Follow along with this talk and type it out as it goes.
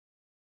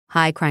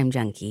Hi, Crime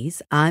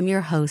Junkies. I'm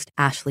your host,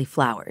 Ashley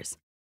Flowers.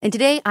 And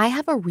today I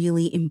have a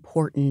really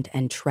important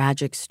and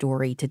tragic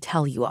story to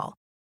tell you all.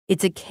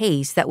 It's a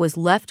case that was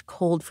left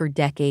cold for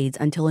decades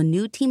until a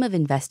new team of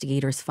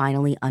investigators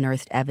finally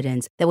unearthed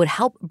evidence that would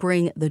help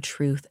bring the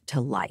truth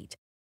to light.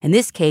 And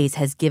this case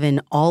has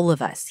given all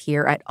of us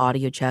here at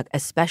AudioChuck a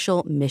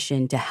special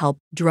mission to help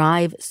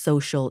drive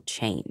social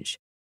change.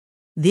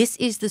 This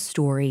is the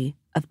story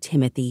of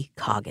Timothy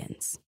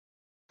Coggins.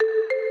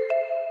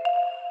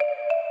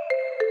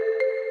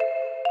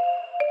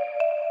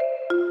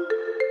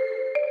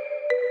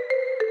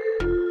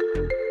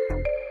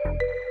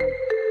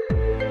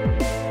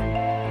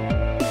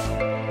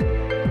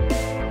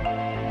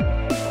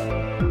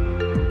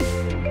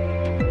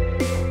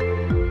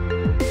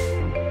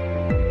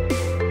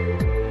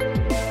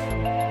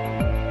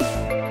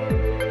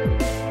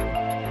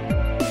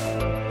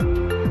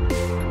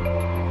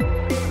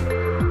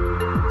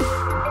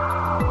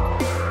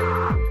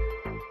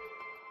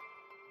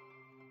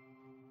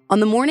 On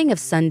the morning of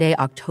Sunday,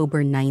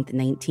 October 9th,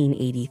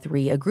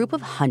 1983, a group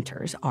of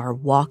hunters are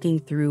walking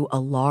through a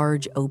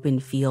large open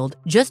field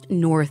just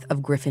north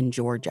of Griffin,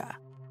 Georgia.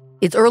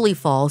 It's early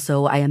fall,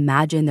 so I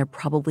imagine they're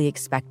probably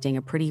expecting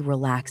a pretty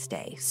relaxed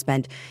day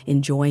spent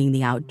enjoying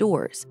the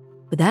outdoors.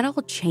 But that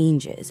all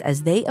changes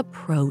as they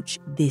approach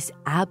this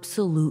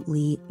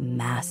absolutely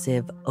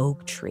massive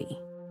oak tree,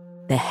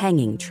 the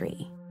hanging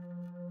tree.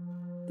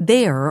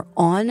 There,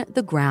 on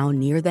the ground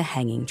near the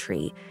hanging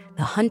tree,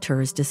 the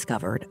hunters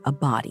discovered a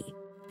body.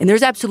 And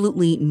there's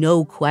absolutely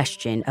no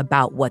question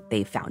about what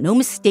they found. No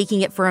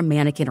mistaking it for a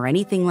mannequin or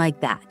anything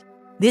like that.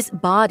 This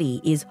body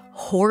is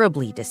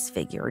horribly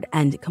disfigured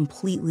and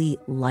completely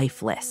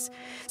lifeless.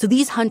 So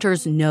these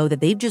hunters know that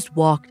they've just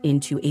walked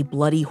into a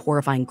bloody,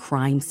 horrifying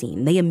crime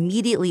scene. They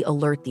immediately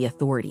alert the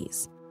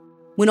authorities.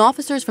 When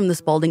officers from the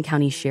Spalding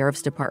County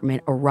Sheriff's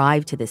Department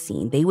arrive to the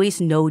scene, they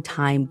waste no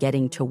time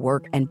getting to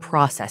work and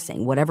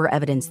processing whatever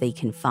evidence they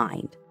can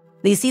find.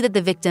 They see that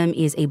the victim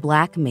is a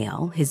black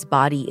male. His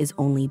body is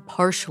only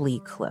partially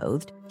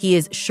clothed. He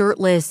is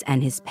shirtless,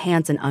 and his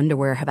pants and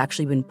underwear have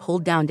actually been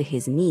pulled down to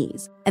his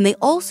knees. And they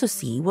also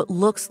see what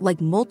looks like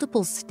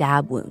multiple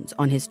stab wounds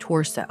on his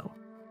torso.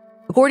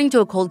 According to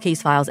a Cold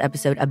Case Files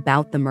episode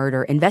about the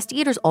murder,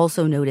 investigators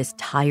also noticed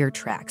tire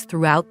tracks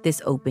throughout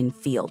this open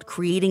field,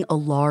 creating a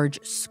large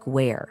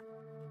square.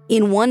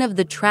 In one of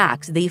the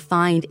tracks, they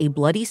find a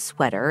bloody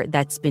sweater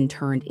that's been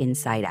turned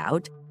inside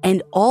out,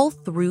 and all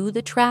through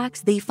the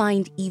tracks, they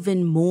find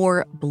even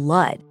more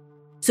blood.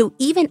 So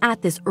even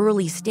at this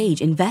early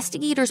stage,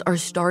 investigators are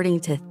starting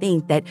to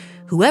think that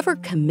whoever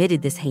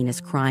committed this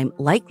heinous crime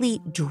likely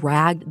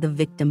dragged the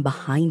victim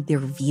behind their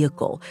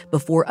vehicle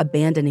before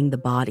abandoning the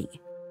body.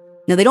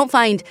 Now, they don't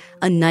find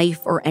a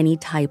knife or any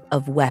type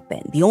of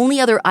weapon. The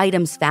only other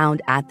items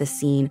found at the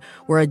scene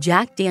were a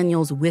Jack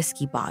Daniel's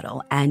whiskey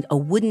bottle and a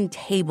wooden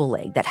table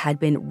leg that had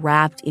been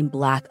wrapped in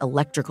black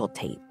electrical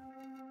tape.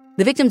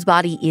 The victim's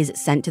body is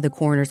sent to the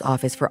coroner's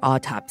office for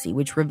autopsy,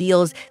 which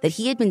reveals that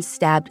he had been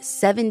stabbed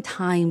 7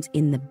 times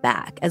in the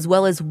back, as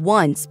well as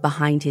once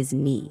behind his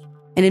knee.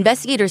 And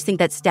investigators think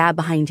that stab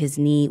behind his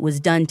knee was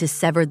done to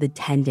sever the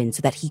tendon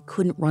so that he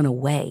couldn't run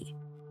away.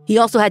 He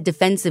also had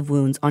defensive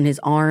wounds on his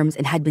arms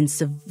and had been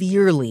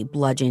severely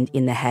bludgeoned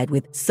in the head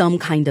with some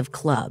kind of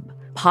club,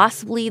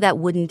 possibly that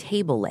wooden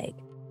table leg.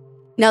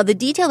 Now, the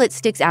detail that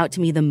sticks out to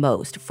me the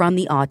most from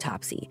the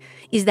autopsy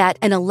is that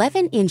an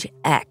 11-inch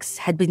X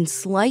had been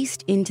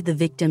sliced into the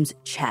victim's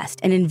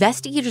chest, and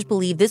investigators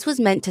believe this was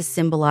meant to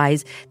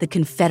symbolize the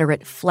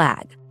Confederate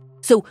flag.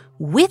 So,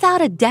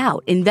 without a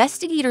doubt,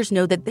 investigators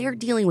know that they're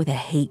dealing with a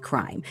hate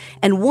crime,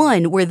 and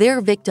one where their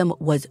victim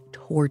was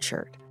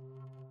tortured.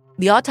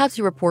 The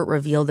autopsy report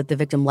revealed that the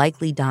victim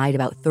likely died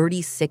about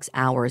 36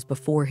 hours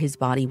before his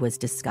body was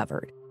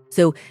discovered.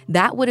 So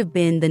that would have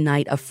been the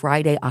night of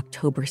Friday,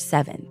 October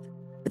 7th.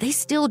 But they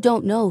still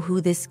don't know who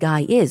this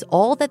guy is.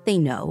 All that they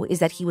know is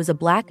that he was a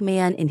black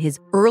man in his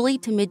early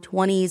to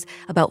mid-20s,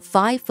 about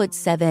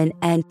 5'7",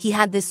 and he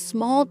had this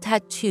small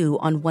tattoo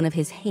on one of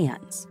his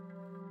hands.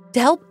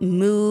 To help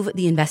move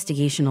the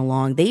investigation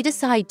along, they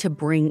decide to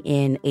bring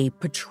in a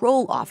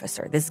patrol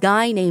officer, this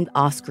guy named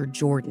Oscar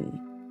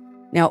Jordan.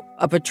 Now,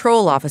 a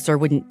patrol officer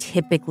wouldn't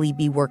typically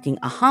be working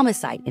a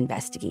homicide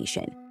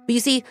investigation. But you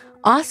see,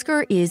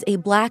 Oscar is a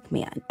black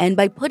man, and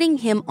by putting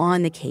him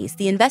on the case,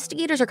 the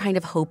investigators are kind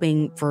of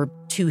hoping for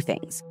 2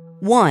 things.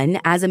 One,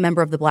 as a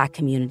member of the black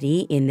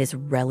community in this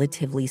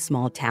relatively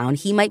small town,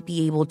 he might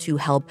be able to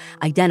help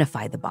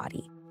identify the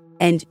body.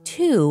 And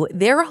 2,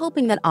 they're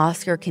hoping that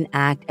Oscar can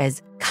act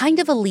as kind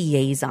of a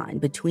liaison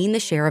between the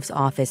sheriff's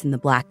office and the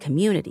black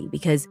community,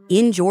 because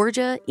in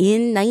Georgia,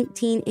 in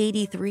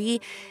 1983,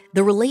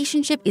 the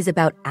relationship is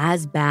about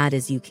as bad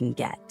as you can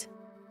get.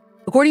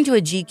 According to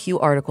a GQ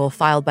article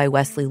filed by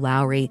Wesley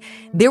Lowry,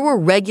 there were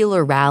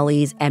regular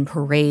rallies and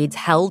parades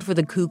held for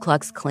the Ku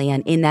Klux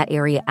Klan in that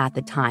area at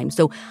the time.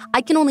 So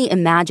I can only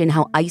imagine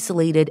how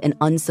isolated and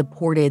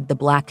unsupported the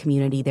black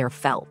community there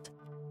felt.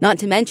 Not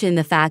to mention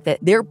the fact that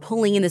they're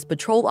pulling in this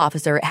patrol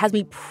officer has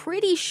me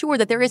pretty sure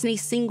that there isn't a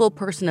single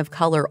person of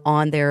color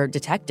on their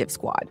detective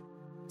squad.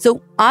 So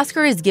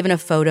Oscar is given a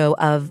photo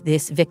of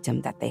this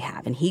victim that they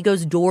have, and he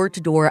goes door to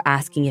door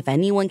asking if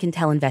anyone can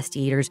tell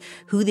investigators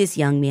who this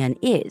young man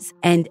is.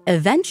 And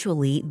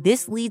eventually,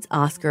 this leads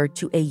Oscar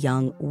to a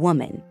young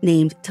woman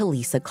named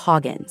Talisa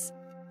Coggins.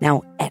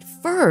 Now, at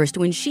first,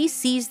 when she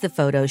sees the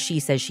photo,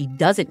 she says she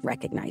doesn't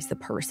recognize the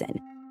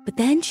person. But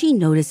then she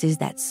notices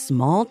that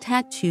small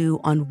tattoo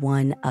on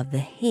one of the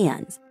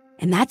hands.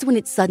 And that's when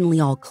it suddenly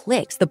all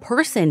clicks. The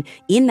person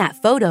in that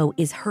photo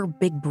is her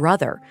big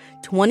brother,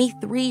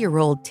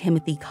 23-year-old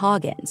Timothy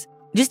Coggins.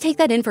 Just take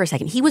that in for a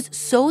second. He was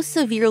so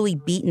severely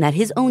beaten that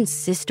his own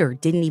sister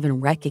didn't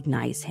even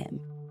recognize him.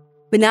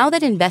 But now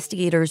that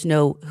investigators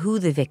know who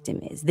the victim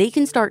is, they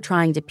can start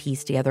trying to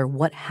piece together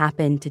what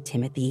happened to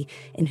Timothy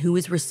and who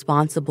is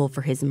responsible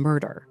for his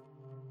murder.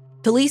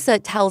 Talisa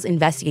tells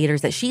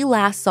investigators that she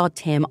last saw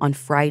Tim on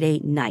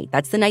Friday night.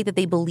 That's the night that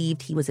they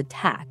believed he was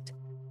attacked.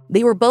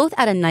 They were both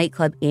at a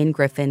nightclub in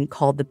Griffin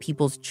called the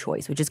People's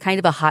Choice, which is kind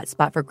of a hot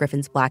spot for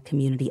Griffin's Black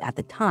community at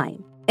the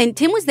time. And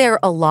Tim was there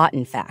a lot,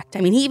 in fact. I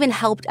mean, he even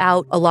helped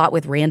out a lot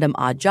with random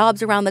odd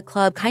jobs around the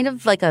club, kind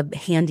of like a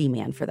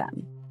handyman for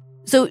them.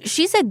 So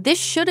she said this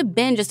should have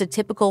been just a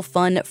typical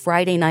fun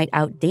Friday night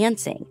out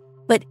dancing.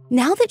 But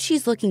now that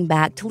she's looking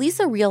back,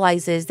 Talisa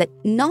realizes that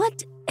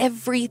not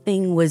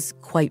everything was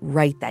quite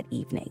right that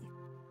evening.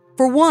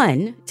 For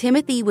one,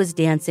 Timothy was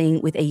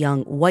dancing with a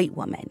young white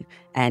woman,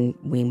 and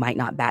we might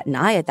not bat an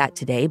eye at that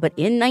today, but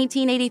in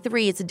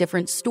 1983, it's a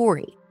different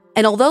story.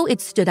 And although it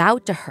stood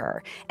out to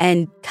her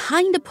and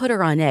kind of put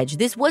her on edge,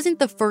 this wasn't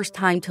the first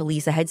time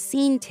Talisa had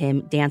seen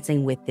Tim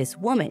dancing with this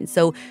woman,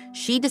 so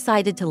she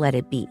decided to let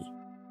it be.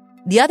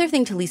 The other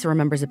thing Talisa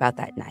remembers about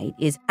that night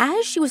is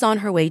as she was on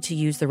her way to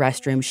use the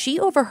restroom, she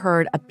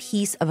overheard a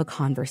piece of a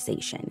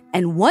conversation.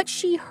 And what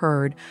she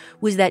heard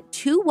was that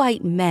two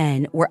white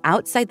men were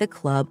outside the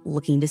club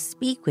looking to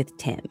speak with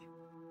Tim.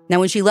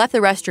 Now, when she left the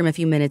restroom a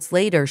few minutes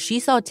later,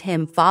 she saw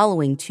Tim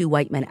following two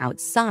white men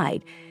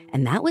outside,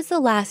 and that was the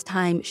last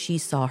time she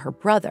saw her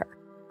brother,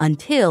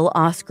 until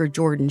Oscar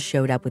Jordan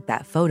showed up with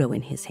that photo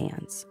in his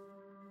hands.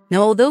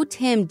 Now, although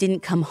Tim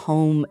didn't come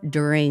home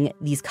during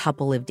these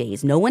couple of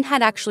days, no one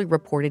had actually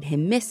reported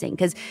him missing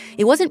because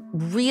it wasn't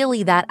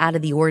really that out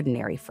of the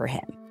ordinary for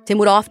him. Tim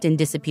would often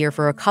disappear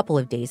for a couple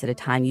of days at a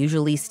time,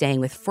 usually staying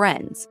with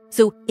friends.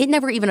 So it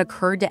never even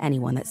occurred to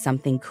anyone that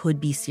something could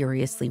be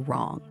seriously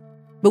wrong.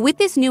 But with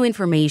this new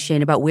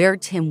information about where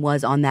Tim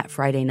was on that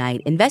Friday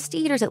night,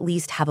 investigators at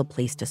least have a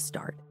place to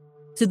start.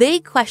 So they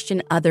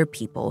question other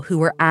people who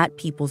were at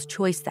People's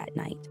Choice that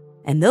night.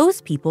 And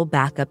those people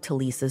back up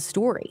Talisa's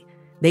story.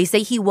 They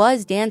say he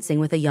was dancing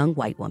with a young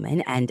white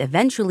woman, and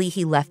eventually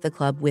he left the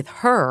club with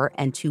her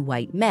and two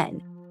white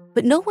men.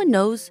 But no one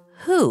knows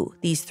who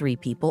these three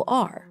people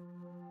are.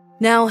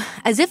 Now,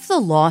 as if the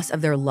loss of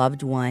their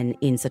loved one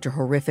in such a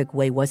horrific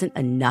way wasn't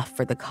enough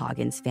for the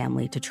Coggins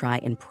family to try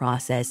and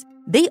process,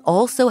 they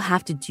also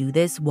have to do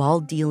this while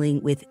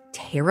dealing with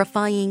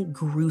terrifying,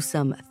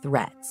 gruesome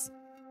threats.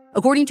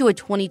 According to a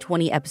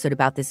 2020 episode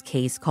about this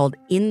case called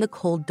In the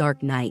Cold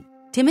Dark Night,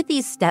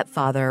 Timothy's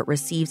stepfather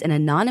receives an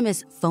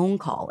anonymous phone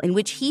call in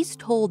which he's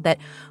told that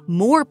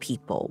more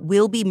people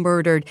will be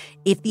murdered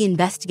if the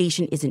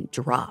investigation isn't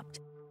dropped.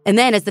 And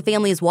then as the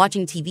family is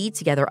watching TV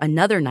together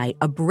another night,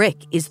 a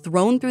brick is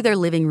thrown through their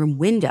living room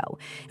window.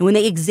 And when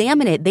they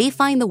examine it, they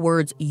find the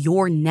words,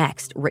 "You're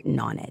next," written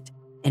on it.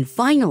 And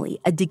finally,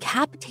 a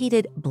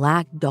decapitated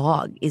black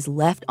dog is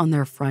left on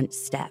their front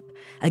step,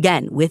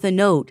 again with a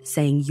note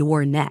saying,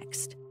 "You're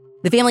next."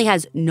 The family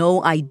has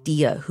no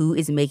idea who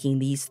is making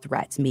these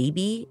threats.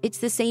 Maybe it's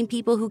the same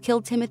people who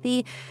killed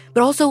Timothy,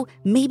 but also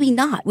maybe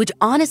not, which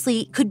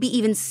honestly could be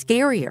even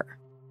scarier.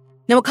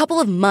 Now, a couple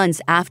of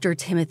months after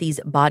Timothy's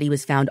body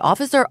was found,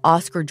 Officer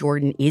Oscar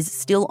Jordan is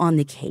still on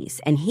the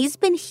case, and he's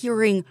been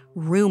hearing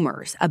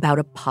rumors about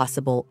a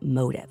possible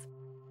motive.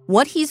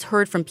 What he's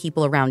heard from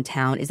people around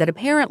town is that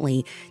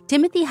apparently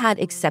Timothy had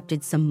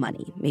accepted some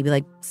money, maybe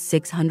like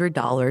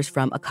 $600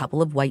 from a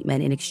couple of white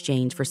men in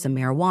exchange for some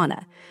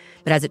marijuana.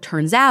 But as it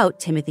turns out,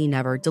 Timothy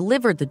never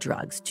delivered the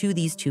drugs to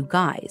these two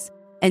guys.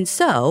 And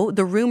so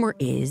the rumor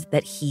is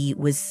that he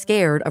was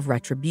scared of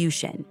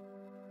retribution.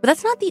 But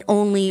that's not the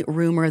only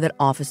rumor that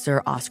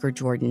Officer Oscar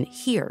Jordan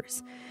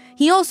hears.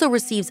 He also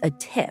receives a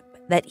tip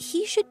that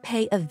he should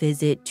pay a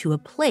visit to a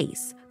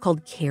place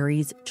called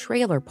Carey's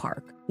Trailer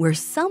Park, where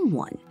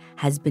someone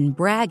has been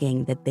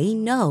bragging that they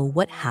know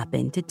what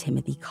happened to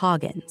Timothy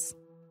Coggins.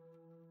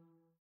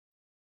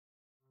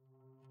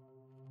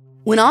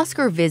 When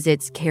Oscar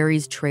visits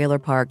Carey's Trailer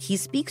Park, he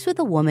speaks with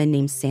a woman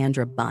named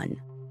Sandra Bunn.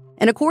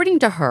 And according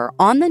to her,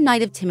 on the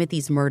night of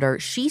Timothy's murder,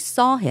 she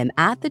saw him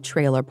at the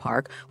trailer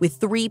park with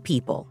three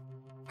people.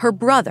 Her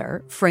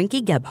brother,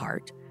 Frankie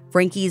Gebhardt,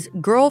 Frankie's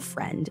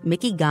girlfriend,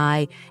 Mickey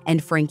Guy,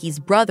 and Frankie's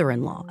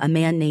brother-in-law, a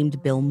man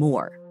named Bill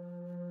Moore.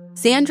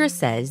 Sandra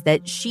says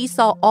that she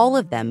saw all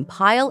of them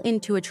pile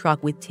into a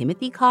truck with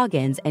Timothy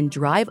Coggins and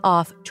drive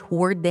off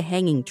toward the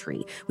hanging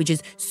tree, which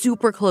is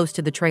super close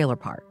to the trailer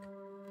park.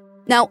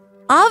 Now,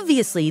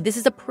 Obviously, this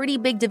is a pretty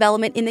big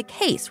development in the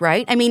case,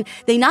 right? I mean,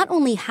 they not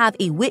only have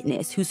a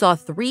witness who saw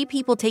 3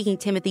 people taking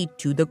Timothy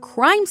to the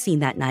crime scene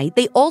that night,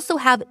 they also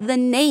have the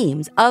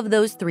names of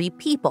those 3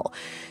 people.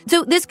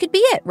 So this could be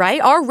it, right?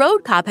 Our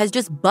road cop has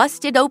just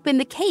busted open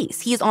the case.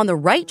 He is on the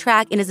right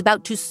track and is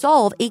about to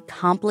solve a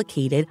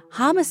complicated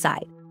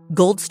homicide.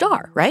 Gold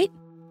star, right?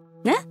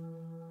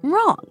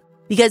 Wrong.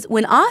 Because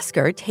when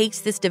Oscar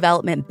takes this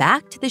development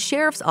back to the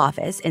sheriff's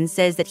office and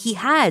says that he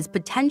has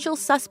potential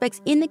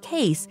suspects in the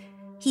case,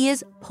 he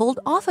is pulled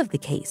off of the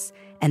case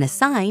and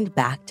assigned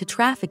back to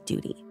traffic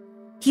duty.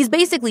 He's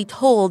basically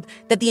told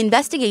that the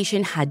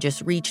investigation had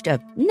just reached a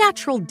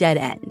natural dead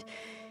end.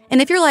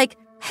 And if you're like,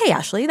 hey,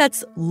 Ashley,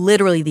 that's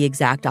literally the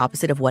exact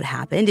opposite of what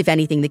happened. If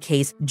anything, the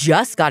case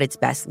just got its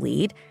best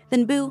lead,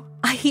 then boo,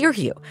 I hear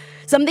you.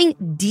 Something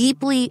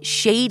deeply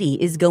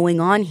shady is going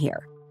on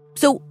here.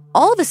 So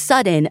all of a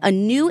sudden, a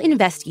new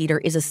investigator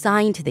is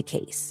assigned to the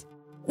case,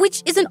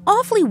 which is an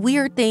awfully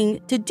weird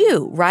thing to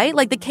do, right?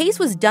 Like, the case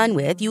was done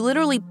with. You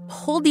literally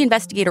pulled the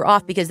investigator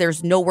off because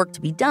there's no work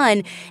to be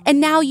done.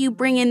 And now you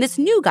bring in this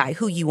new guy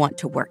who you want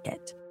to work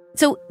it.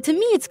 So to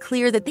me, it's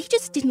clear that they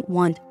just didn't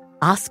want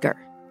Oscar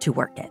to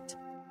work it.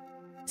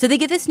 So they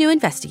get this new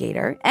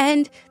investigator,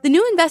 and the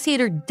new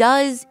investigator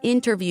does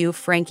interview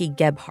Frankie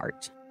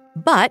Gebhardt.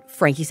 But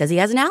Frankie says he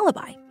has an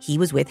alibi. He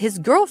was with his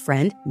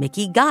girlfriend,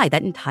 Mickey Guy,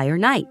 that entire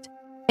night.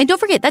 And don't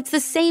forget, that's the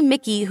same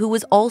Mickey who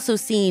was also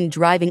seen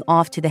driving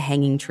off to the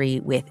hanging tree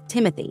with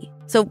Timothy.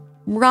 So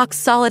rock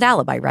solid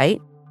alibi, right?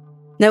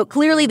 Now,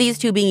 clearly these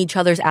two being each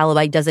other's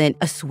alibi doesn't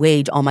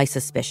assuage all my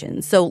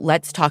suspicions. So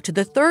let's talk to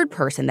the third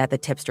person that the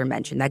tipster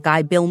mentioned, that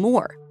guy Bill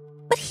Moore.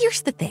 But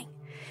here's the thing.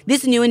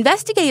 This new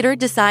investigator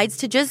decides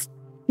to just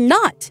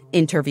not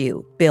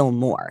interview Bill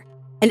Moore.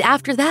 And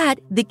after that,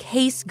 the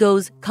case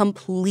goes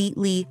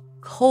completely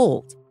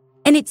cold.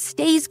 And it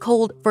stays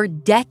cold for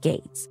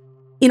decades.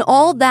 In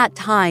all that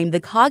time,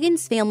 the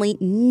Coggins family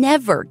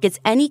never gets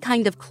any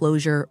kind of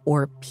closure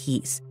or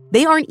peace.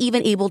 They aren't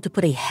even able to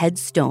put a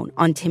headstone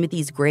on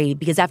Timothy's grave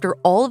because after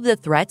all of the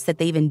threats that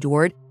they've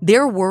endured,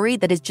 they're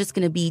worried that it's just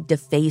going to be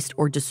defaced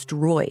or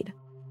destroyed.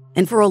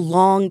 And for a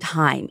long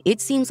time, it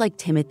seems like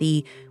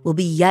Timothy will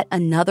be yet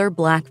another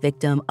Black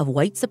victim of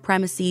white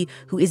supremacy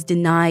who is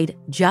denied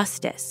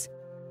justice.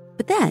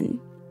 But then,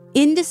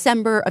 in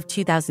December of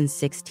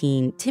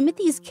 2016,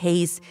 Timothy's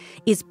case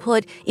is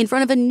put in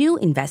front of a new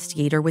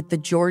investigator with the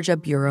Georgia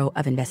Bureau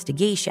of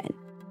Investigation.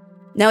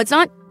 Now, it's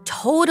not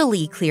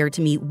totally clear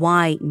to me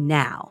why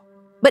now,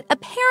 but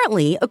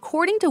apparently,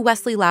 according to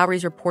Wesley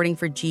Lowery's reporting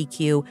for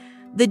GQ,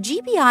 the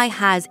GBI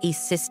has a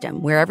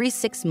system where every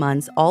 6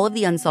 months, all of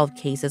the unsolved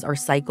cases are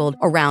cycled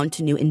around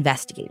to new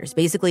investigators.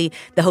 Basically,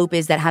 the hope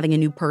is that having a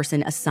new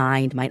person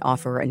assigned might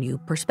offer a new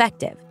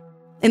perspective.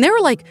 And there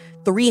were like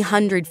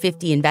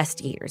 350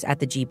 investigators at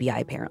the GBI,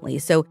 apparently.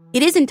 So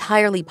it is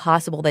entirely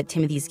possible that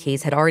Timothy's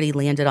case had already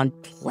landed on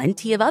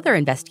plenty of other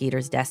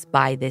investigators' desks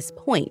by this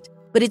point.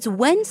 But it's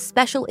when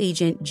Special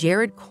Agent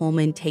Jared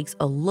Coleman takes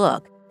a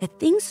look that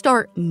things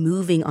start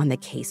moving on the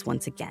case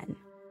once again.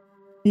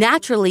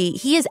 Naturally,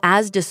 he is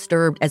as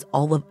disturbed as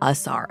all of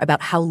us are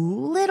about how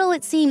little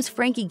it seems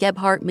Frankie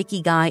Gebhardt,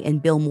 Mickey Guy,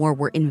 and Bill Moore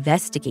were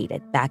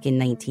investigated back in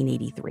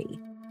 1983.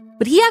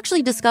 But he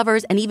actually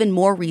discovers an even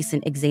more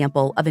recent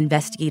example of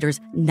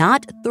investigators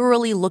not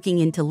thoroughly looking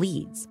into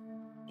leads.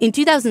 In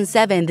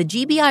 2007, the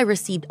GBI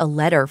received a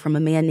letter from a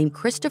man named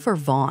Christopher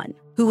Vaughn,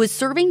 who was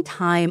serving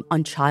time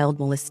on child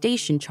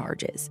molestation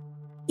charges.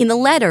 In the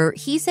letter,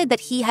 he said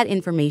that he had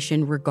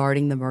information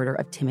regarding the murder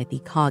of Timothy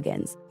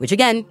Coggins, which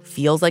again,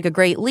 feels like a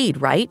great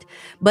lead, right?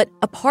 But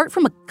apart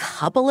from a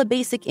couple of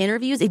basic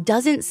interviews, it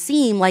doesn't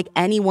seem like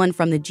anyone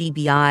from the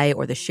GBI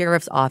or the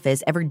sheriff's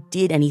office ever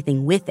did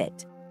anything with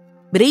it.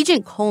 But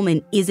Agent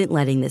Coleman isn't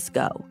letting this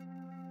go.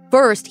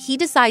 First, he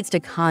decides to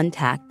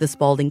contact the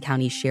Spalding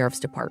County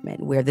Sheriff's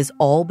Department, where this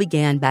all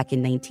began back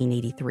in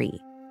 1983.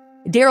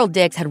 Daryl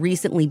Dix had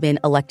recently been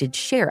elected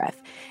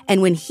sheriff,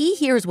 and when he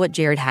hears what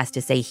Jared has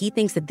to say, he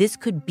thinks that this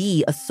could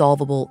be a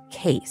solvable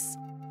case.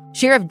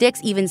 Sheriff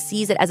Dix even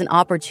sees it as an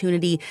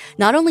opportunity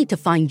not only to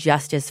find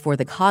justice for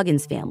the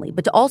Coggins family,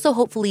 but to also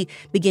hopefully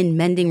begin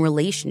mending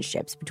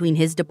relationships between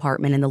his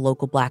department and the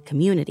local Black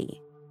community.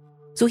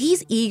 So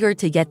he's eager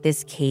to get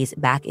this case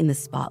back in the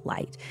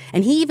spotlight,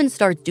 and he even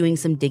starts doing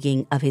some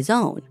digging of his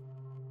own.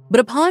 But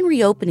upon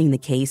reopening the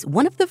case,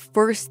 one of the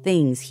first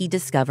things he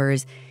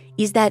discovers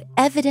is that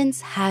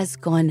evidence has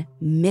gone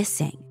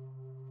missing.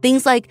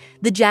 Things like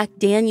the Jack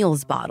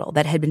Daniels bottle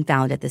that had been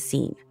found at the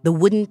scene, the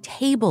wooden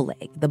table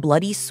leg, the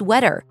bloody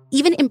sweater,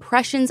 even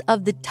impressions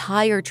of the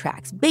tire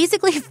tracks,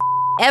 basically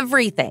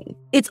everything.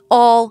 It's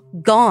all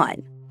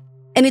gone.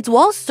 And it's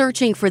while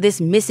searching for this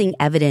missing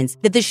evidence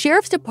that the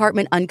sheriff's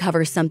department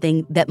uncovers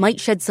something that might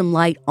shed some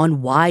light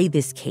on why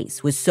this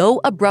case was so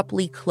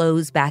abruptly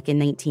closed back in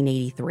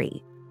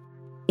 1983.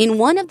 In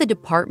one of the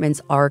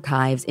department's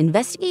archives,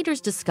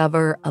 investigators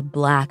discover a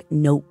Black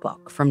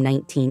notebook from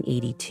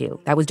 1982.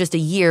 That was just a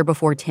year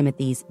before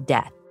Timothy's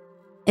death.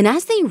 And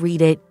as they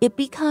read it, it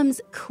becomes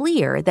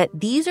clear that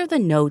these are the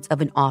notes of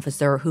an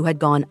officer who had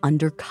gone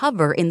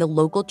undercover in the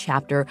local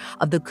chapter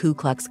of the Ku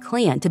Klux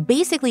Klan to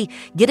basically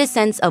get a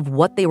sense of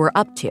what they were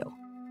up to.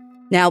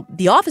 Now,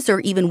 the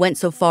officer even went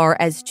so far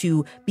as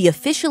to be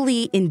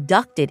officially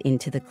inducted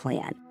into the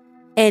Klan.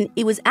 And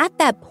it was at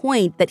that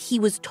point that he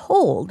was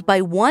told by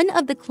one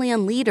of the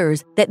Klan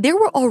leaders that there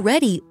were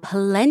already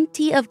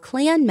plenty of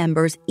Klan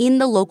members in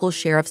the local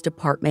sheriff's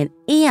department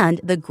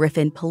and the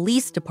Griffin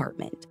Police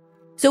Department.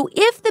 So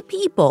if the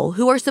people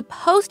who are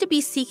supposed to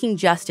be seeking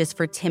justice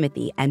for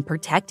Timothy and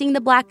protecting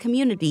the Black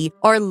community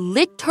are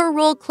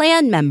literal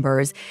Klan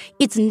members,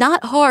 it's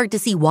not hard to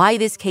see why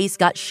this case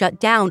got shut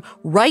down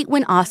right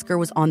when Oscar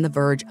was on the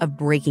verge of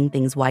breaking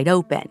things wide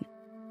open.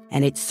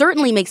 And it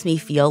certainly makes me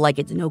feel like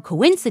it's no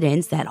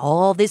coincidence that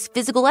all this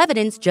physical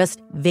evidence just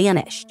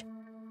vanished.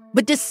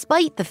 But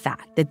despite the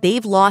fact that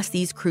they've lost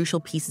these crucial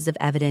pieces of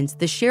evidence,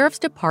 the Sheriff's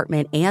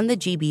Department and the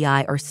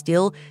GBI are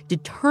still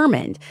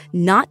determined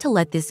not to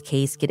let this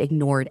case get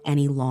ignored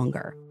any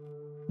longer.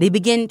 They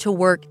begin to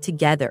work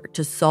together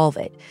to solve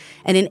it.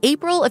 And in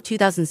April of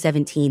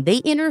 2017, they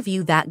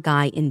interview that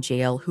guy in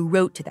jail who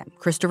wrote to them,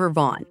 Christopher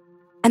Vaughn.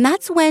 And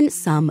that's when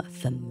some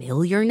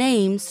familiar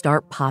names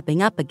start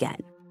popping up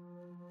again.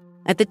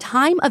 At the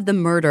time of the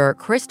murder,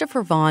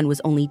 Christopher Vaughn was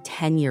only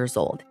 10 years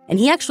old, and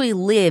he actually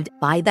lived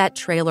by that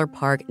trailer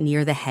park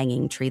near the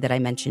hanging tree that I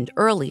mentioned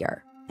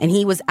earlier. And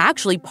he was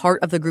actually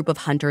part of the group of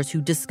hunters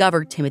who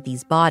discovered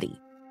Timothy's body.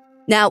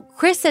 Now,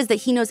 Chris says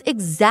that he knows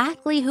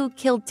exactly who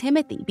killed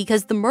Timothy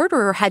because the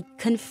murderer had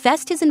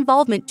confessed his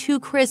involvement to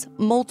Chris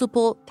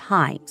multiple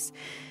times.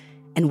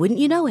 And wouldn't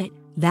you know it,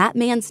 that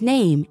man's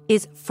name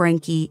is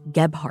Frankie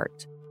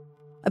Gebhardt.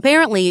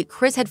 Apparently,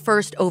 Chris had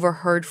first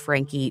overheard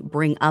Frankie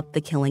bring up the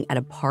killing at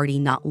a party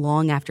not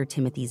long after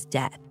Timothy's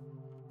death.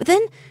 But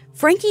then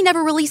Frankie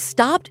never really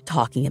stopped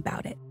talking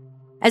about it.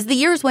 As the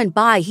years went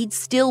by, he'd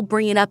still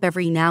bring it up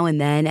every now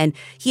and then, and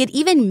he had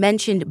even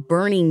mentioned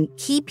burning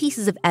key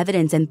pieces of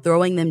evidence and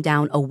throwing them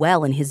down a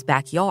well in his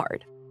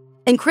backyard.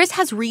 And Chris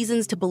has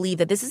reasons to believe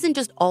that this isn't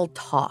just all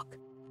talk.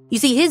 You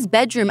see, his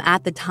bedroom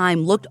at the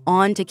time looked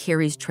onto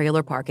Carrie's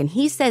trailer park, and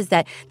he says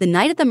that the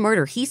night of the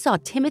murder, he saw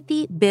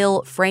Timothy,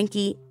 Bill,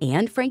 Frankie,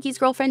 and Frankie's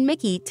girlfriend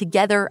Mickey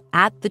together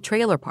at the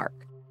trailer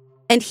park.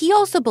 And he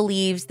also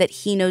believes that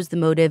he knows the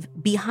motive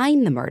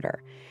behind the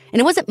murder.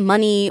 And it wasn't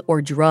money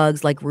or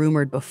drugs like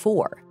rumored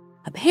before.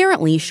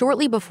 Apparently,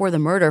 shortly before the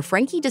murder,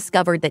 Frankie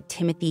discovered that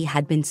Timothy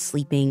had been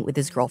sleeping with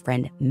his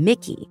girlfriend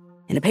Mickey.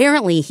 And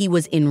apparently he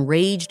was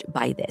enraged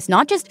by this,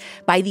 not just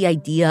by the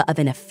idea of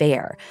an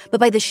affair, but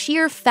by the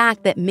sheer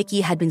fact that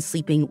Mickey had been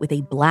sleeping with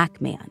a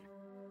Black man.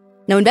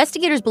 Now,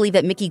 investigators believe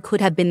that Mickey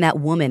could have been that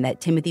woman that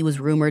Timothy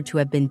was rumored to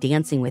have been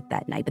dancing with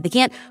that night, but they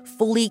can't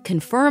fully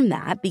confirm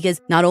that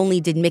because not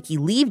only did Mickey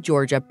leave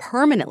Georgia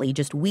permanently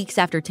just weeks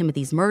after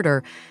Timothy's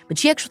murder, but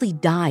she actually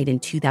died in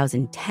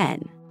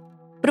 2010.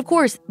 But of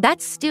course,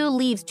 that still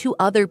leaves two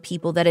other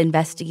people that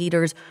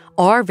investigators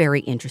are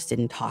very interested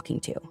in talking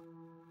to.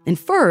 And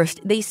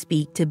first, they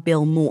speak to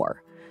Bill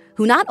Moore,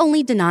 who not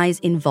only denies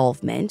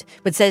involvement,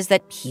 but says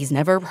that he's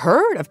never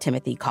heard of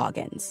Timothy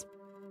Coggins.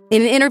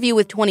 In an interview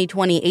with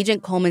 2020,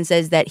 Agent Coleman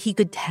says that he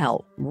could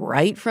tell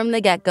right from the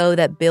get-go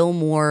that Bill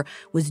Moore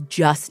was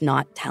just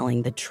not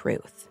telling the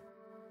truth.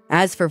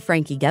 As for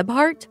Frankie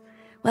Gebhardt,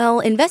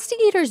 well,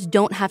 investigators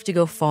don't have to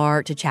go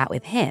far to chat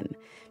with him,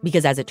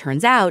 because as it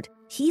turns out,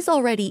 he's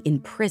already in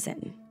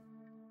prison.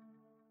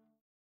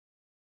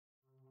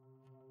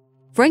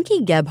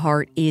 Frankie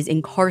Gebhardt is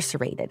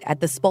incarcerated at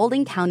the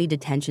Spalding County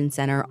Detention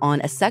Center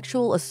on a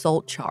sexual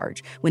assault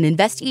charge when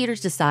investigators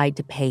decide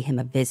to pay him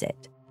a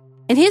visit.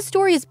 And his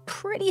story is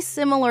pretty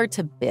similar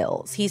to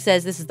Bill's. He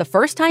says this is the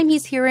first time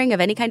he's hearing of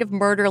any kind of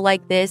murder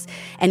like this,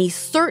 and he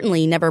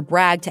certainly never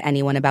bragged to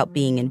anyone about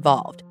being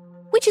involved.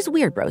 Which is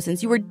weird, bro,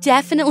 since you were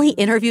definitely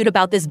interviewed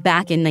about this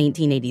back in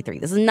 1983.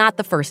 This is not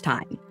the first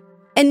time.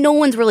 And no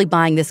one's really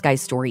buying this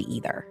guy's story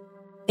either.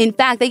 In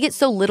fact, they get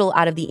so little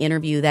out of the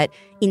interview that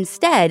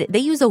instead, they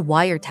use a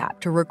wiretap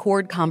to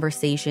record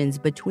conversations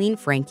between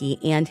Frankie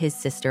and his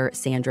sister,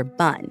 Sandra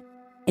Bunn.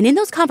 And in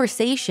those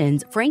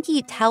conversations,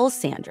 Frankie tells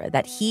Sandra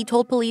that he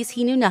told police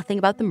he knew nothing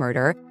about the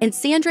murder, and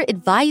Sandra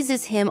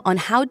advises him on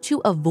how to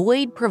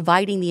avoid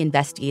providing the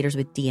investigators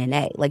with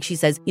DNA. Like she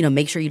says,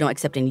 make sure you don't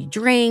accept any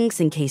drinks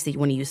in case that you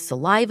want to use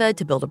saliva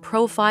to build a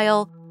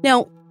profile.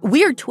 Now,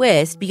 weird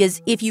twist,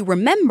 because if you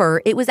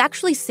remember, it was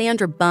actually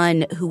Sandra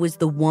Bunn who was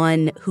the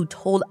one who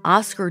told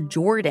Oscar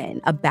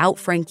Jordan about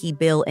Frankie,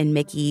 Bill, and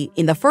Mickey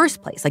in the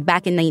first place, like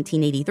back in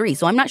 1983.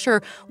 So I'm not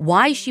sure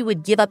why she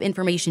would give up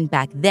information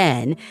back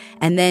then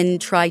and then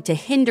try to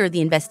hinder the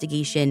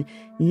investigation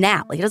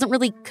now. Like, it doesn't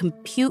really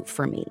compute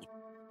for me.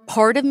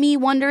 Part of me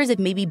wonders if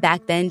maybe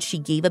back then she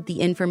gave up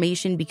the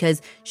information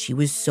because she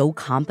was so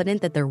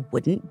confident that there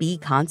wouldn't be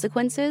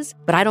consequences,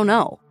 but I don't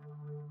know.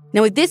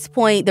 Now, at this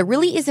point, there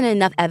really isn't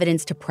enough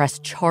evidence to press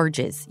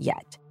charges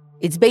yet.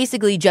 It's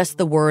basically just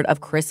the word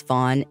of Chris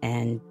Vaughn,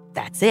 and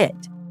that's it.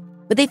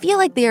 But they feel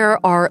like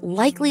there are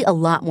likely a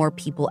lot more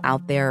people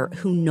out there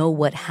who know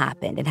what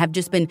happened and have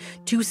just been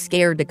too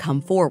scared to come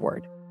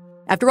forward.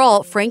 After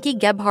all, Frankie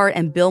Gebhardt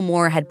and Bill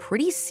Moore had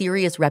pretty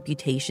serious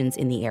reputations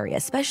in the area,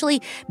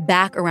 especially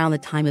back around the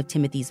time of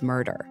Timothy's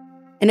murder.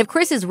 And if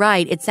Chris is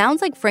right, it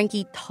sounds like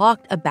Frankie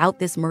talked about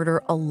this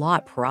murder a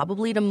lot,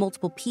 probably to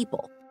multiple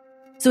people.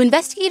 So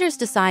investigators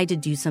decide to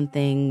do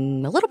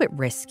something a little bit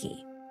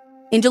risky.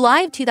 In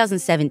July of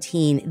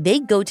 2017, they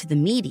go to the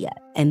media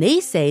and they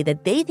say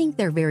that they think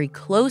they're very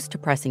close to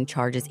pressing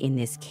charges in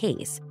this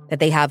case, that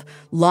they have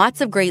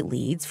lots of great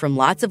leads from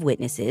lots of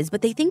witnesses,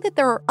 but they think that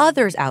there are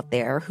others out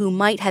there who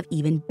might have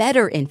even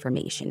better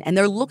information, and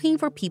they're looking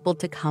for people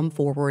to come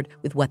forward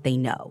with what they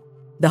know.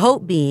 The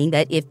hope being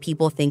that if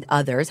people think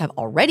others have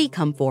already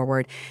come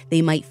forward,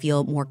 they might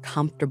feel more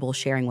comfortable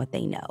sharing what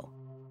they know.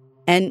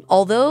 And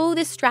although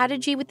this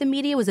strategy with the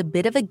media was a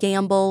bit of a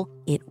gamble,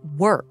 it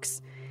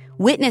works.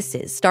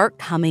 Witnesses start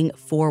coming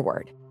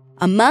forward.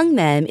 Among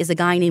them is a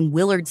guy named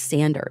Willard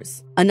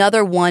Sanders,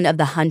 another one of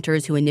the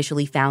hunters who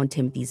initially found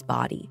Timothy's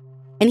body.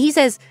 And he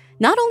says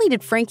not only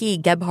did Frankie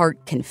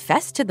Gebhardt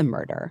confess to the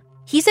murder,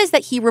 he says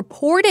that he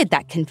reported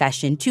that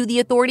confession to the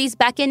authorities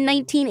back in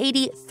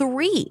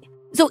 1983.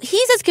 So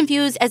he's as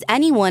confused as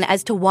anyone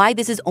as to why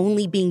this is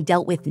only being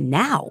dealt with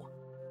now.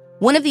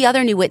 One of the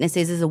other new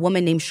witnesses is a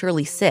woman named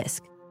Shirley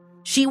Sisk.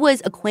 She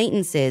was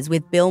acquaintances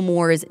with Bill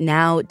Moore's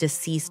now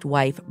deceased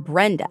wife,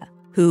 Brenda,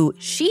 who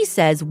she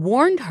says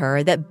warned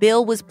her that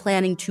Bill was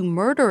planning to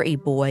murder a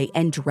boy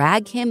and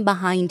drag him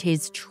behind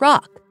his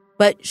truck.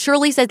 But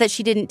Shirley says that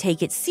she didn't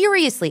take it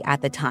seriously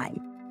at the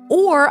time.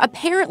 Or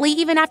apparently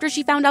even after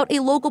she found out a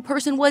local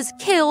person was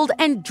killed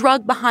and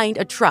dragged behind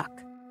a truck.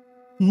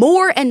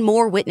 More and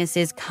more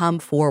witnesses come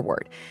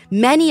forward,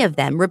 many of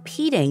them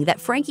repeating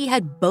that Frankie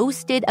had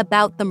boasted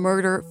about the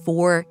murder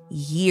for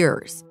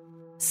years.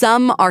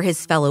 Some are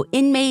his fellow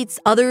inmates,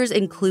 others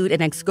include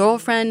an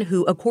ex-girlfriend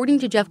who, according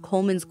to Jeff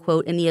Coleman's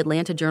quote in the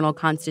Atlanta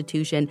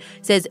Journal-Constitution,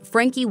 says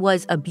Frankie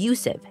was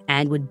abusive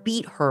and would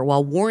beat her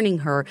while warning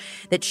her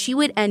that she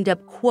would end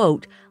up,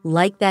 quote,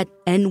 like that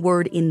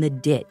N-word in the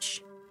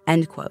ditch,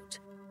 end quote.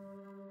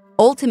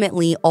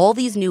 Ultimately, all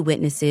these new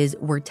witnesses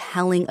were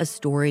telling a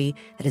story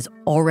that is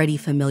already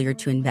familiar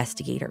to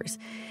investigators,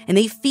 and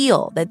they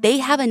feel that they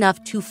have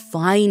enough to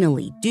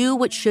finally do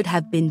what should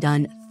have been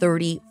done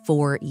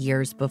 34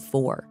 years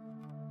before.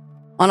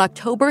 On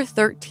October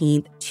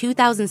 13th,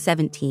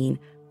 2017,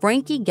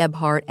 Frankie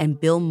Gebhardt and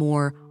Bill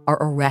Moore are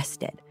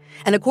arrested.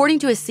 And according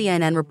to a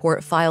CNN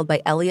report filed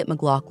by Elliot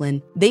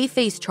McLaughlin, they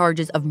face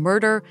charges of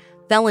murder,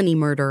 felony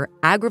murder,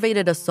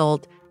 aggravated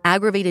assault,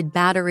 aggravated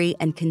battery,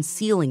 and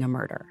concealing a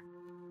murder.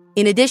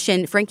 In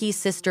addition, Frankie's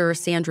sister,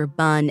 Sandra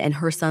Bunn, and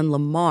her son,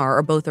 Lamar,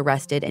 are both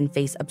arrested and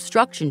face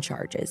obstruction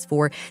charges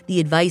for the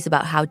advice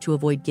about how to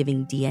avoid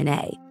giving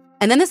DNA.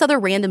 And then this other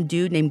random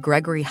dude named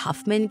Gregory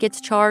Huffman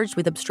gets charged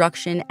with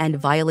obstruction and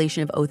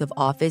violation of oath of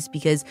office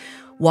because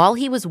while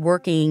he was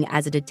working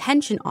as a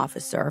detention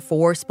officer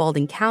for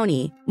Spalding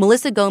County,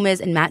 Melissa Gomez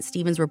and Matt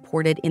Stevens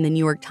reported in the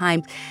New York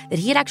Times that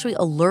he had actually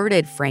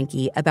alerted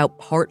Frankie about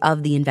part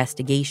of the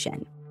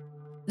investigation.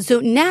 So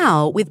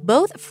now, with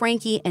both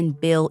Frankie and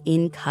Bill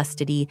in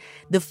custody,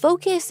 the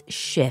focus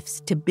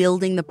shifts to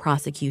building the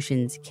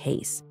prosecution's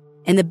case.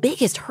 And the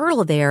biggest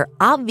hurdle there,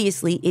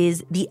 obviously,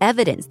 is the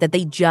evidence that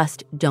they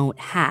just don't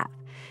have.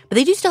 But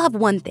they do still have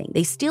one thing.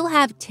 They still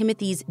have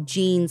Timothy's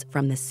jeans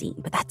from the scene,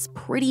 but that's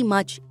pretty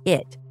much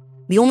it.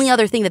 The only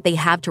other thing that they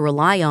have to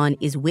rely on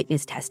is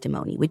witness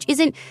testimony, which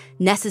isn't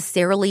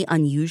necessarily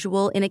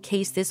unusual in a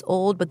case this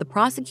old, but the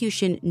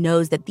prosecution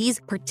knows that these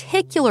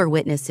particular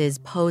witnesses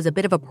pose a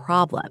bit of a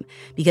problem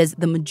because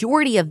the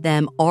majority of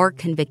them are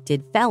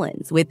convicted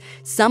felons, with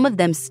some of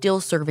them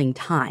still serving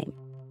time.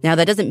 Now,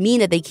 that doesn't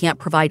mean that they can't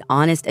provide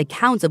honest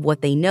accounts of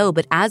what they know,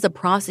 but as a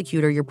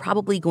prosecutor, you're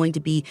probably going to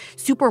be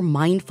super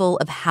mindful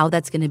of how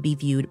that's going to be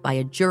viewed by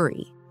a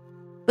jury.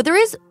 But there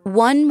is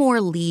one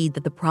more lead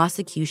that the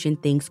prosecution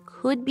thinks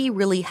could be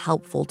really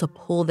helpful to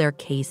pull their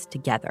case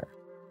together.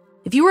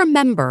 If you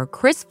remember,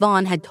 Chris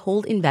Vaughn had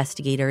told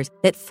investigators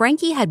that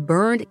Frankie had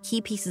burned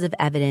key pieces of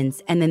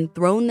evidence and then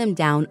thrown them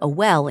down a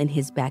well in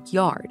his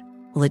backyard.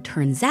 Well, it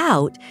turns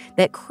out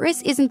that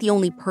Chris isn't the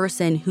only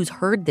person who's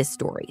heard this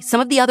story. Some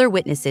of the other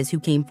witnesses who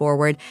came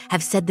forward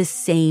have said the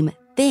same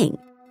thing.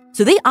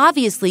 So they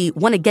obviously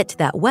want to get to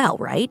that well,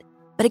 right?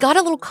 But it got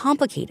a little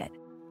complicated.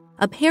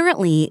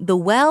 Apparently, the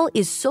well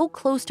is so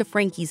close to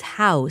Frankie's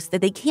house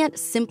that they can't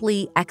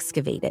simply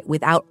excavate it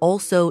without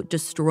also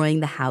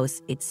destroying the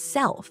house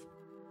itself.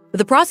 But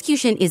the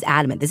prosecution is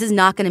adamant this is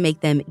not going to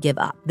make them give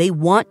up. They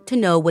want to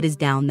know what is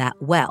down that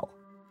well.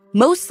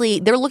 Mostly,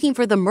 they're looking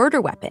for the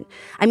murder weapon.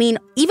 I mean,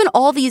 even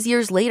all these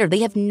years later, they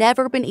have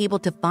never been able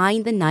to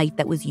find the knife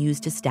that was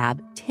used to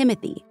stab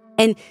Timothy.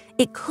 And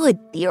it could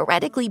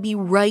theoretically be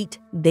right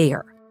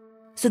there.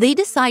 So they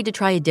decide to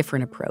try a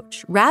different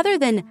approach. Rather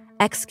than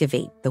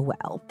excavate the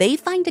well, they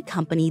find a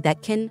company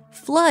that can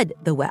flood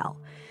the well.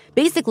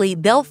 Basically,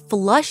 they'll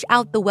flush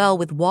out the well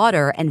with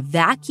water and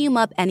vacuum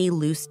up any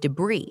loose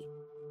debris.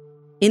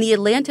 In the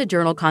Atlanta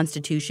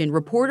Journal-Constitution,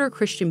 reporter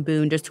Christian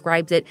Boone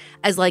describes it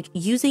as like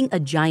using a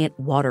giant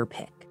water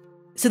pick.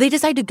 So they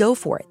decide to go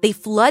for it. They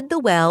flood the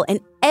well, and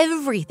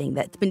everything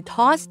that's been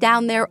tossed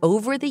down there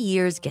over the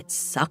years gets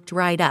sucked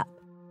right up.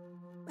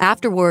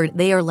 Afterward,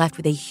 they are left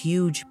with a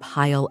huge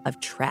pile of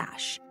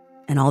trash,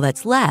 and all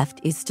that's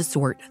left is to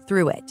sort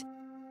through it.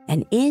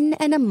 And in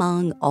and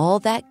among all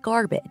that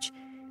garbage,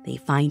 they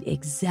find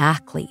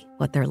exactly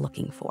what they're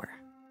looking for.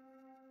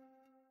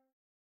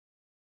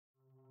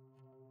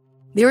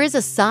 There is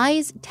a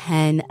size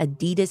 10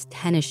 Adidas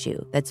tennis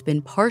shoe that's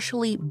been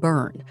partially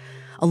burned,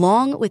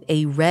 along with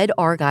a red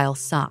Argyle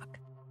sock.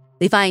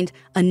 They find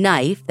a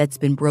knife that's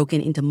been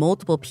broken into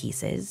multiple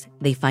pieces,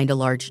 they find a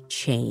large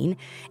chain,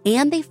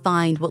 and they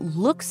find what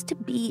looks to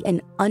be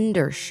an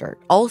undershirt,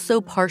 also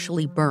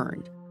partially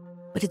burned.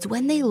 But it's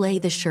when they lay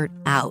the shirt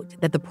out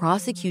that the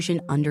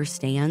prosecution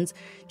understands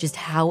just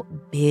how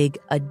big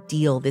a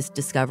deal this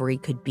discovery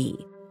could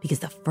be, because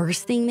the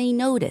first thing they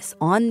notice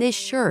on this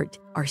shirt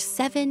are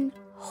 7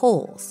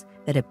 holes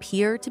that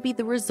appear to be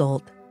the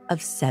result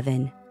of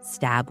 7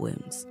 stab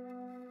wounds.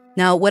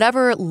 Now,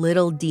 whatever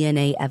little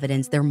DNA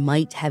evidence there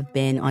might have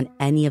been on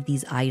any of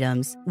these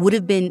items would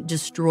have been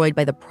destroyed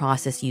by the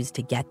process used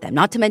to get them,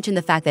 not to mention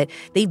the fact that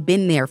they've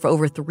been there for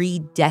over 3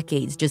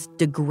 decades just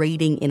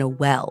degrading in a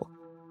well.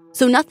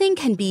 So nothing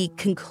can be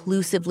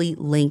conclusively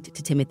linked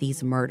to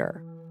Timothy's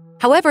murder.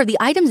 However, the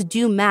items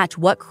do match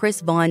what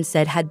Chris Vaughn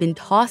said had been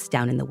tossed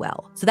down in the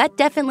well, so that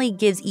definitely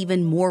gives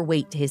even more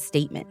weight to his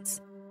statements.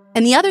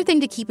 And the other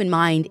thing to keep in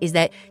mind is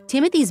that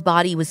Timothy's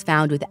body was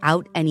found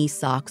without any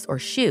socks or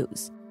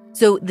shoes.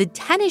 So the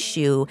tennis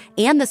shoe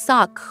and the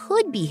sock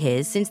could be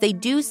his, since they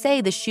do say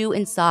the shoe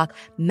and sock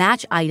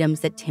match items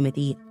that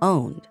Timothy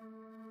owned.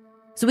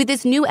 So with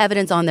this new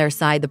evidence on their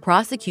side, the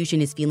prosecution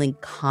is feeling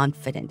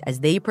confident as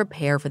they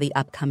prepare for the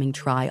upcoming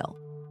trial.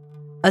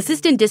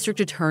 Assistant District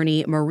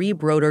Attorney Marie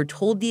Broder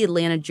told the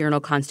Atlanta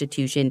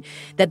Journal-Constitution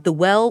that the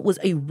well was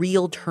a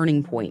real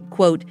turning point.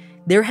 Quote,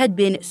 "There had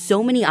been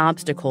so many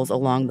obstacles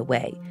along the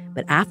way,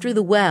 but after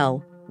the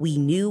well, we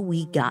knew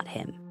we got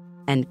him."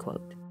 End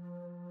quote.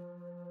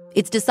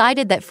 It's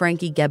decided that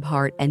Frankie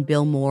Gebhardt and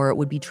Bill Moore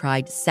would be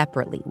tried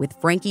separately, with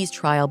Frankie's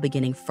trial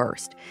beginning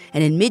first.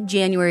 And in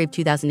mid-January of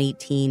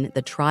 2018,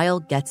 the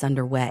trial gets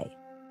underway.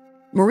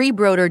 Marie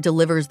Broder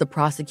delivers the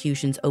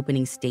prosecution's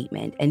opening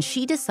statement, and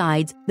she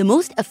decides the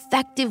most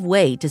effective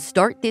way to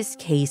start this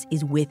case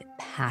is with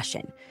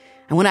passion.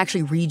 I want to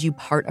actually read you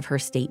part of her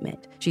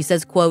statement. She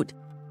says, quote,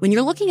 "When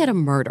you're looking at a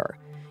murder,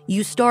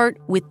 you start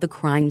with the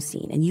crime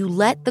scene, and you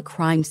let the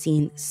crime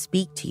scene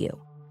speak to you.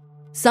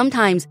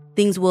 Sometimes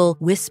things will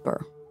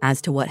whisper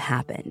as to what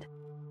happened.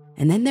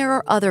 And then there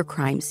are other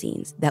crime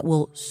scenes that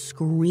will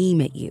scream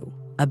at you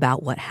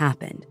about what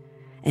happened.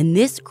 And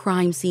this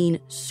crime scene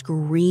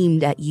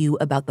screamed at you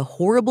about the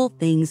horrible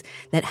things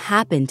that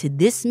happened to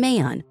this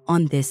man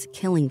on this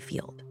killing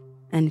field."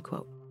 End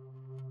quote.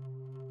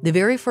 The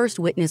very first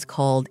witness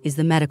called is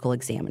the medical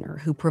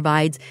examiner, who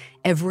provides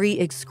every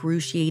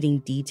excruciating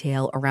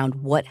detail around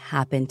what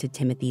happened to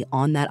Timothy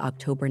on that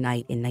October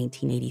night in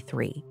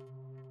 1983.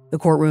 The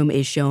courtroom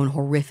is shown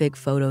horrific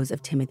photos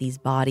of Timothy's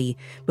body,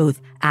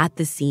 both at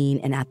the scene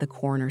and at the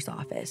coroner's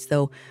office,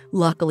 though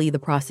luckily the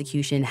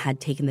prosecution had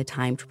taken the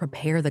time to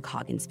prepare the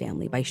Coggins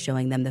family by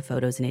showing them the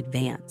photos in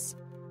advance.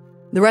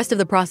 The rest of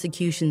the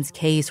prosecution's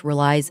case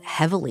relies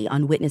heavily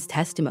on witness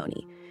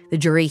testimony. The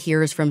jury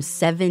hears from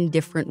 7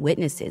 different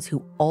witnesses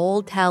who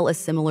all tell a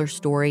similar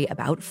story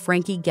about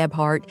Frankie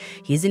Gebhardt,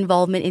 his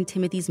involvement in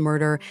Timothy's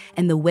murder,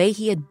 and the way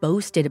he had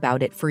boasted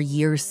about it for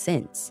years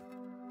since.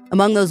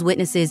 Among those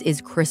witnesses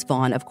is Chris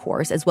Vaughn, of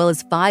course, as well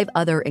as 5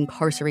 other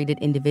incarcerated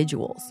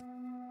individuals.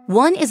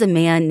 One is a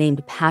man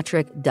named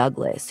Patrick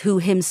Douglas, who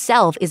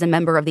himself is a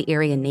member of the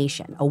Aryan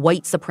Nation, a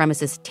white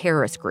supremacist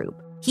terrorist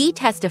group. He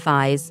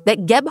testifies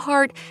that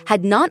Gebhardt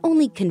had not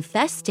only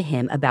confessed to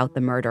him about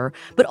the murder,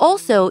 but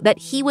also that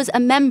he was a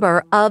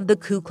member of the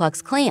Ku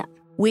Klux Klan,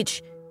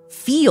 which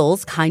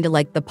feels kind of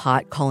like the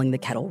pot calling the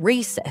kettle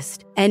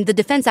racist. And the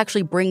defense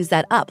actually brings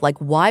that up. Like,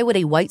 why would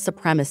a white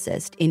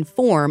supremacist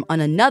inform on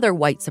another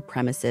white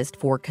supremacist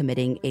for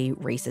committing a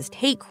racist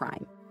hate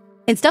crime?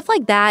 And stuff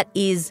like that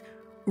is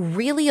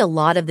really a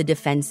lot of the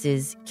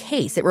defense's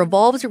case. It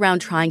revolves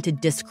around trying to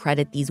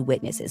discredit these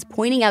witnesses,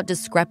 pointing out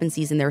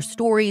discrepancies in their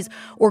stories,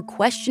 or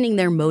questioning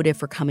their motive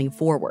for coming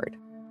forward.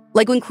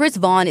 Like when Chris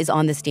Vaughn is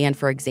on the stand,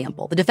 for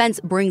example, the defense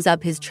brings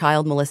up his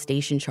child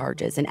molestation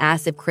charges and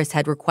asks if Chris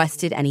had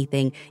requested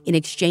anything in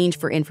exchange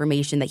for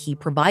information that he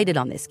provided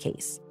on this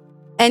case.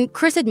 And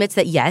Chris admits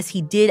that, yes,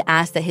 he did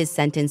ask that his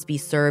sentence be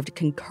served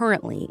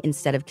concurrently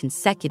instead of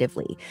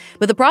consecutively.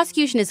 But the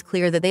prosecution is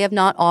clear that they have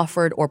not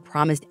offered or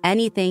promised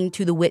anything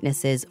to the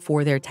witnesses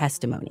for their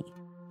testimony.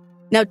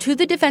 Now, to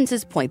the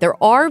defense's point,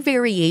 there are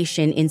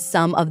variation in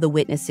some of the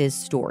witnesses'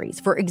 stories.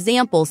 For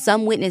example,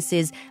 some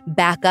witnesses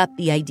back up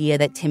the idea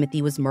that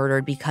Timothy was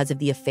murdered because of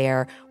the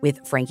affair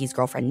with Frankie's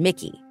girlfriend,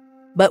 Mickey.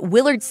 But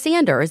Willard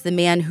Sanders, the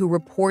man who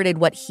reported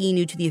what he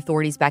knew to the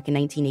authorities back in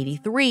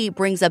 1983,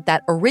 brings up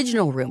that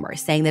original rumor,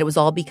 saying that it was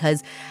all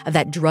because of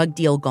that drug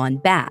deal gone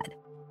bad.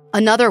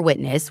 Another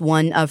witness,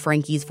 one of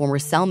Frankie's former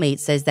cellmates,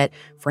 says that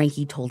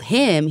Frankie told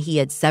him he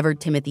had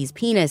severed Timothy's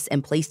penis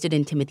and placed it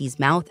in Timothy's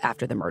mouth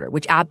after the murder,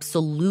 which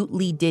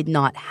absolutely did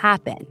not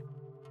happen.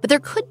 But there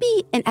could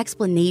be an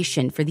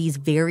explanation for these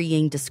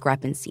varying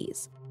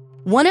discrepancies.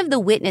 One of the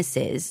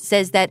witnesses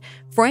says that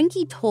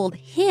Frankie told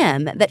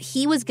him that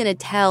he was going to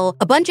tell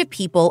a bunch of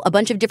people a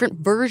bunch of different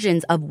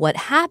versions of what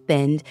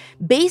happened,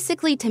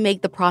 basically to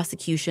make the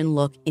prosecution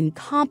look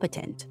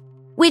incompetent,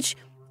 which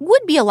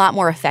would be a lot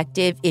more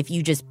effective if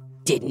you just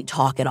didn't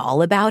talk at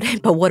all about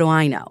it, but what do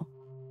I know?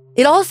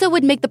 It also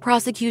would make the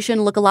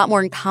prosecution look a lot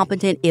more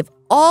incompetent if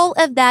all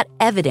of that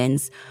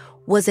evidence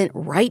wasn't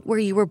right where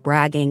you were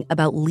bragging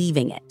about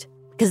leaving it.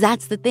 Because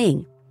that's the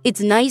thing. It's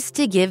nice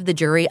to give the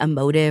jury a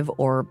motive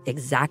or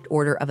exact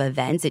order of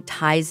events. It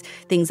ties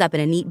things up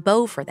in a neat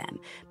bow for them.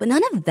 But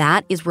none of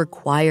that is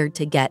required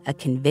to get a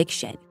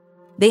conviction.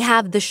 They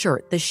have the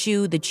shirt, the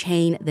shoe, the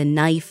chain, the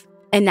knife.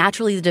 And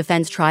naturally, the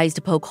defense tries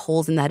to poke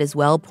holes in that as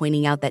well,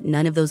 pointing out that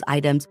none of those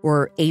items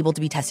were able to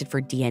be tested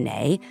for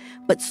DNA.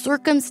 But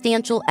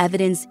circumstantial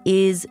evidence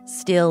is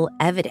still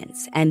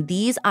evidence, and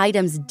these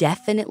items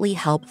definitely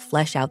help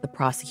flesh out the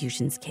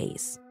prosecution's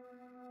case.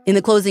 In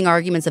the closing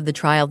arguments of the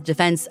trial, the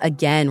defense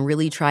again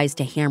really tries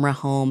to hammer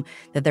home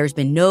that there's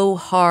been no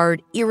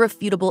hard,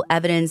 irrefutable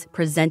evidence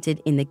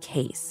presented in the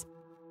case.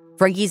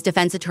 Frankie's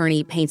defense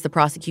attorney paints the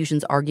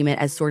prosecution's argument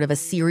as sort of a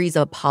series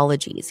of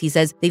apologies. He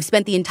says they've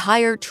spent the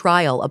entire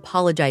trial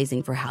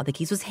apologizing for how the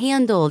case was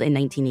handled in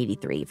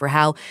 1983, for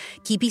how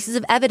key pieces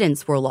of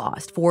evidence were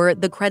lost, for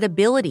the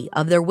credibility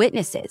of their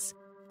witnesses.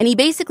 And he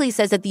basically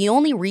says that the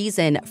only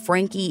reason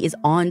Frankie is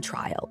on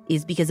trial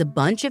is because a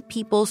bunch of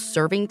people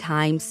serving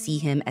time see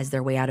him as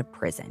their way out of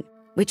prison,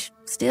 which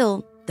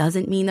still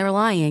doesn't mean they're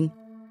lying.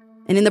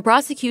 And in the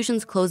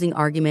prosecution's closing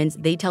arguments,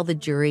 they tell the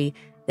jury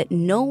that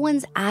no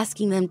one's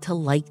asking them to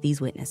like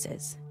these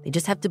witnesses. They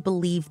just have to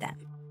believe them.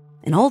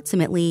 And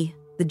ultimately,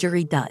 the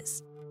jury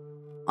does.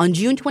 On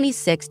June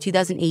 26,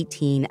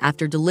 2018,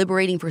 after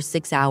deliberating for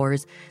 6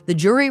 hours, the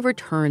jury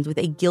returns with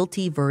a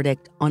guilty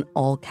verdict on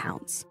all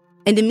counts.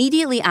 And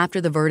immediately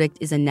after the verdict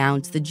is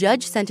announced, the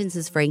judge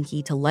sentences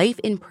Frankie to life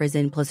in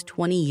prison plus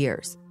 20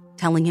 years,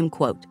 telling him,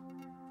 quote,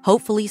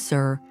 "Hopefully,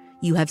 sir,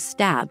 you have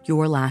stabbed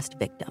your last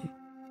victim."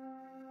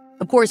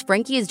 Of course,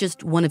 Frankie is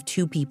just one of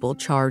 2 people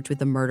charged with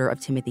the murder of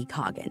Timothy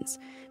Coggins.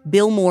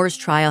 Bill Moore's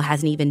trial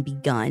hasn't even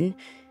begun,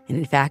 and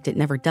in fact, it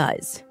never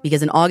does,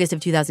 because in August of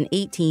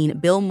 2018,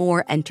 Bill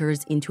Moore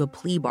enters into a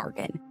plea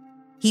bargain.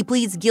 He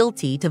pleads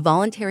guilty to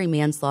voluntary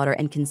manslaughter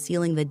and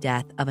concealing the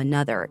death of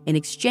another in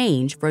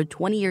exchange for a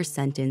 20-year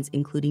sentence,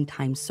 including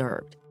time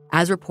served,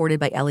 as reported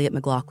by Elliot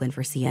McLaughlin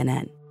for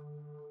CNN.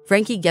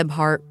 Frankie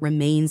Gebhardt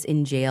remains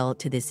in jail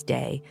to this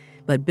day,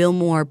 but Bill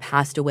Moore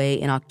passed away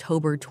in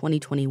October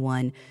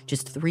 2021,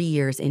 just 3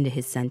 years into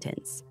his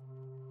sentence.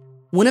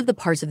 One of the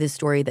parts of this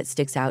story that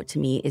sticks out to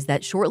me is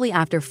that shortly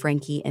after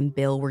Frankie and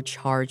Bill were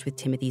charged with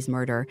Timothy's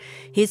murder,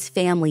 his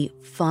family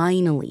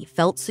finally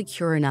felt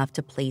secure enough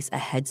to place a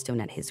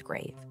headstone at his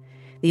grave.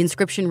 The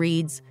inscription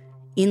reads,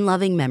 "In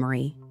loving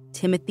memory,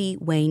 Timothy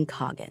Wayne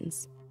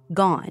Coggins,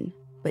 gone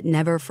but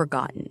never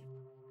forgotten."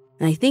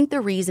 And I think the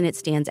reason it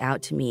stands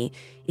out to me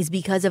is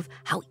because of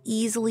how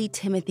easily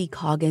Timothy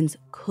Coggins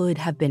could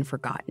have been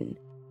forgotten.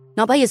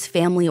 Not by his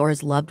family or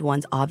his loved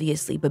ones,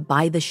 obviously, but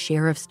by the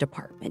sheriff's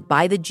department,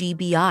 by the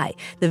GBI,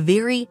 the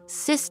very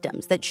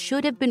systems that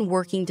should have been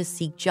working to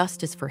seek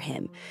justice for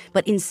him,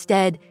 but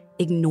instead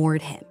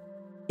ignored him.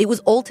 It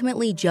was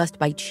ultimately just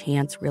by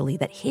chance, really,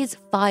 that his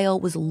file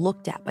was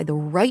looked at by the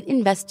right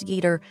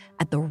investigator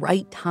at the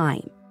right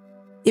time.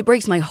 It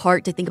breaks my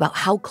heart to think about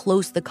how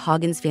close the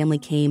Coggins family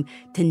came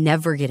to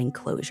never getting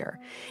closure,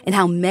 and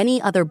how many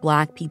other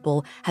Black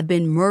people have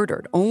been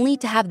murdered only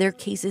to have their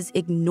cases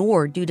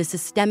ignored due to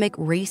systemic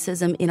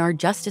racism in our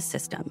justice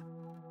system.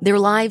 Their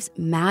lives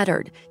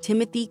mattered.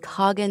 Timothy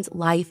Coggins'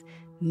 life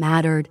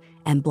mattered,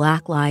 and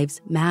Black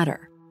lives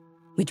matter.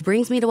 Which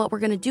brings me to what we're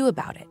going to do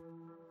about it.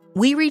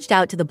 We reached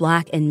out to the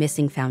Black and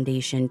Missing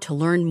Foundation to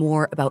learn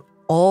more about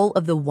all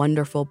of the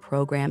wonderful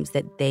programs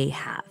that they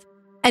have.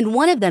 And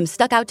one of them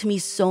stuck out to me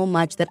so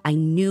much that I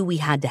knew we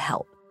had to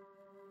help.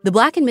 The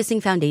Black and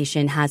Missing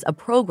Foundation has a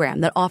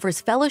program that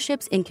offers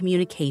fellowships in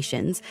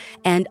communications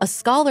and a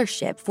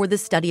scholarship for the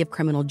study of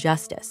criminal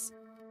justice.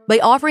 By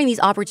offering these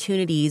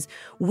opportunities,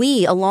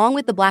 we, along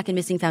with the Black and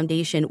Missing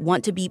Foundation,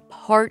 want to be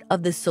part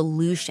of the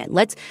solution.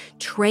 Let's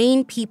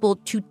train people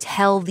to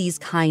tell these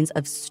kinds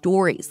of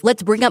stories.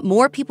 Let's bring up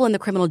more people in the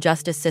criminal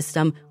justice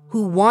system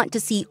who want to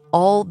see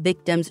all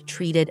victims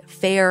treated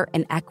fair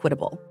and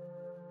equitable.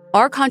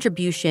 Our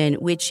contribution,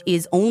 which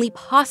is only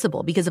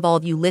possible because of all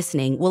of you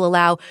listening, will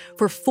allow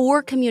for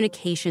 4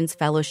 communications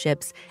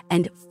fellowships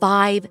and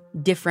 5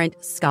 different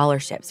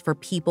scholarships for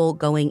people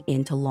going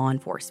into law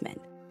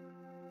enforcement.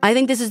 I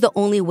think this is the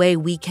only way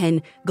we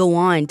can go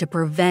on to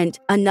prevent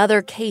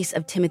another case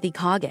of Timothy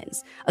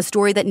Coggins, a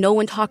story that no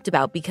one talked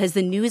about because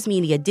the news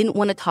media didn't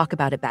want to talk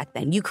about it back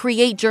then. You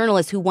create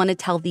journalists who want to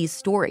tell these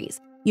stories.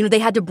 They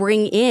had to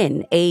bring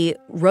in a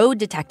road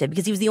detective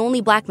because he was the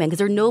only black man because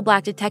there are no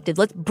black detectives.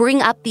 Let's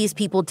bring up these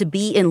people to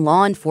be in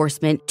law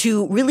enforcement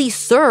to really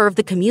serve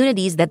the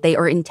communities that they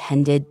are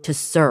intended to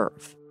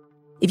serve.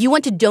 If you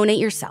want to donate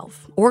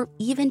yourself or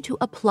even to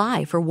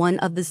apply for one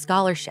of the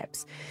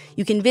scholarships,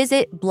 you can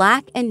visit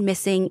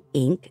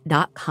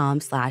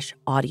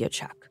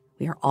blackandmissinginc.com/audiochuck.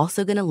 We are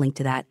also going to link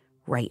to that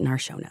right in our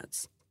show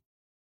notes.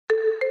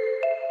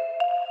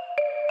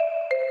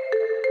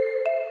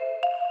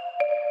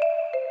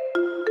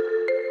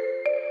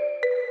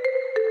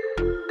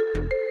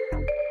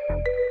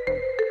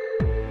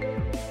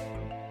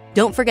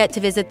 Don't forget to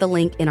visit the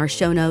link in our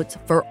show notes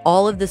for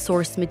all of the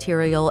source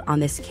material on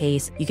this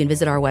case. You can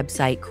visit our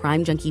website,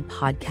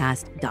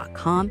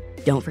 crimejunkiepodcast.com.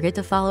 Don't forget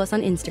to follow us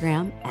on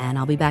Instagram, and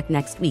I'll be back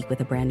next week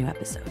with a brand new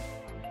episode.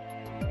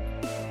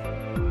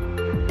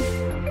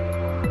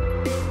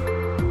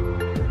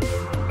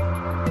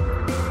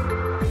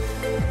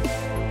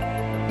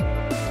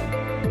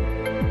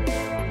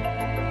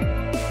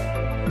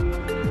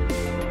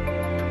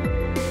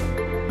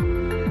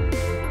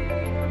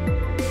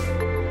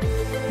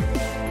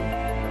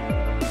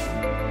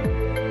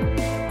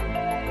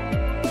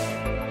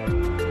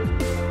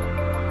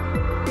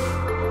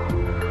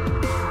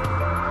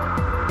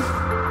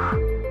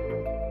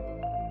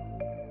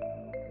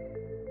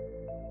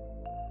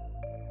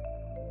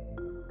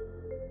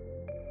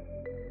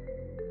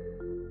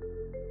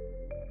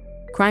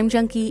 Crime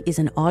Junkie is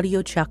an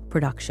AudioChuck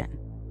production.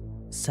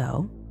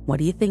 So, what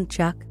do you think,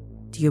 Chuck?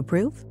 Do you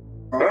approve?